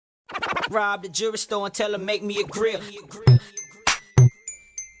Rob the jewelry store and tell her make me a grill.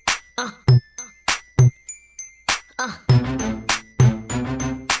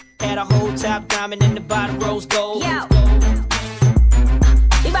 Had a whole top diamond in the bottom rose gold. Yo,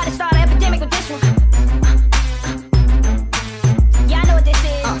 we about to start an epidemic with this one. Y'all know what this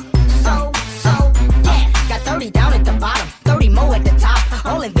is. Yeah. Got 30 down at the bottom, 30 more at the top.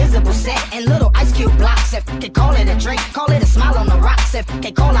 All invisible set and little ice cube blocks. If they call it a drink, call it a smile on the rocks. If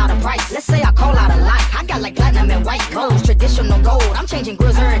they call out a price, let's say I call out a lot. I got like platinum and white clothes, traditional gold. I'm changing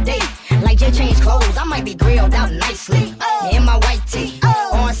grills every day, like Jay changed clothes. I might be grilled out nicely in my white tee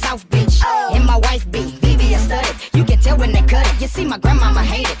on South Beach. In my wife beat, VVS studded. You can tell when they cut it. You see, my grandmama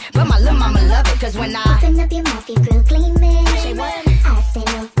hate it, but my little mama love it. Cause when I open up your mouth, your grill gleaming. Say what? I stay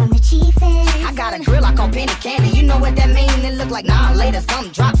low from the chiefin'. I got a grill I call penny candy. You know what that mean? It look like nah later. Some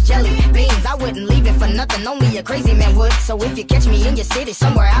drops jelly beans. I wouldn't leave it for nothing. Only a crazy man would. So if you catch me in your city,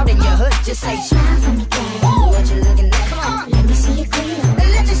 somewhere out in your hood, just say smile for me, girl. What you looking at? Come on, let me see your grill.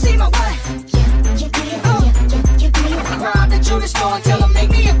 Let you see my what? Your grill, your grill. Rob the jewelry store and tell her make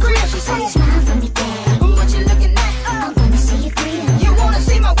me a grill. She say Smile for me, girl. what you looking at? I wanna see your grill. You wanna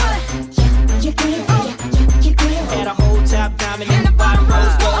see my what? Your grill, your grill. Had a whole top diamond in the bottom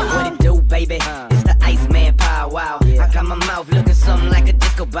rose gold. What it do, baby? It's the Iceman power, wow. I got my mouth looking something like a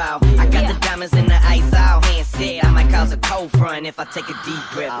disco ball. I got the diamonds in the ice all hand set. I might cause a cold front if I take a deep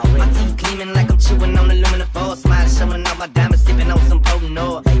breath. My teeth gleaming like I'm chewing on aluminum foil. Smiling, showing all my diamonds, sipping on some potent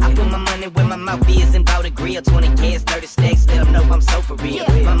oil. I put my money where my mouth is and bought a grill. 20 kids, 30 stacks, let them know I'm so for real.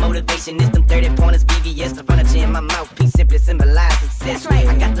 My motivation is them 30 pointers, VVS, the furniture in my mouthpiece simply symbolize success.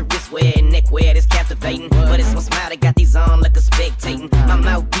 I got the wristwear and neckwear that's captivating, but it's my smile that got these on like a spectating. My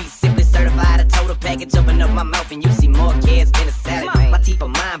mouthpiece simply certified, a total package. Open up my mouth and you see more kids than a salad. My teeth are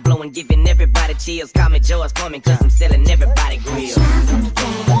mind blowing, giving everybody chills. Call me George Foreman, cause I'm selling everybody grills. Smile for me,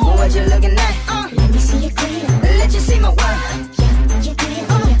 girl. What you looking at? Let me see your grill. Let you see my what? Your grill,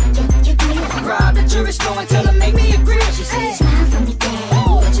 your grill. Rob the jewelry store and tell her make me a grill. She say Smile for me,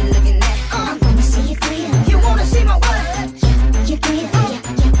 girl. what you looking at? I wanna see your grill. You wanna see my what? Your grill,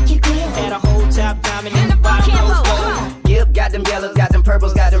 your grill. Had a whole top diamond in the bottom rose gold. Gipp got them yellows, got them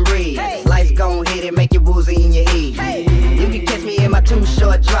purples, got them reds. Life's gon' hit it, make you woozy in your head. You can catch me in my too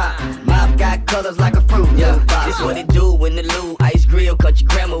short drop. Mouth got colors like a fruit. This what it do when the Lou ice grill country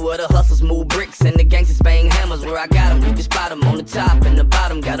grammar where the hustlers move bricks and the gangsters bang hammers. Where I got them, you can spot them on the top and the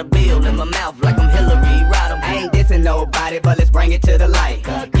bottom. Got a bill in my mouth like I'm Hillary Rodham. I ain't dissing nobody, but let's bring it to the light.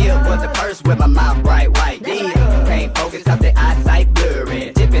 Gipp was the first with my mouth bright white. Can't focus off the eyesight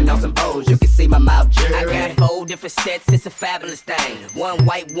blurry. Tipping on some O's, you can see my mouth jury. I got 4 different sets, it's a fabulous thing. One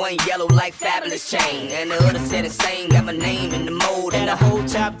white, one yellow like fabulous chain. And the other set is same, got my name in the mold. Had a whole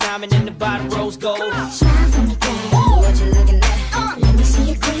top diamond in the bottom rose gold. Smile for me, girl. What you looking at? Let me see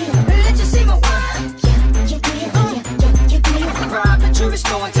your grill. Let you see my what? Your grill, your grill. Rob the jewelry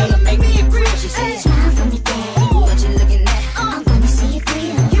store and tell her make me a grill. She say Smile for me, girl. what you looking at? I wanna see your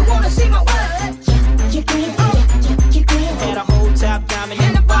grill. You wanna see my what? Your grill, your grill. Had a whole top diamond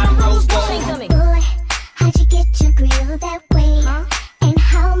in the bottom rose gold. Sing to me. Boy, how'd you get your grill that way? And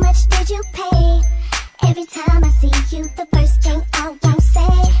how much did you pay? Every time I see you, the first thing I won't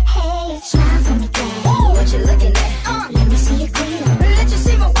say, hey, smile for me, girl. What you looking at? Let me see your grill. Let you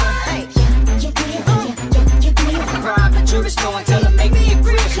see my what? Your grill, your grill. Rob the jewelry store and tell her make me a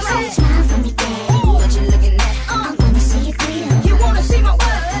grill. She say Smile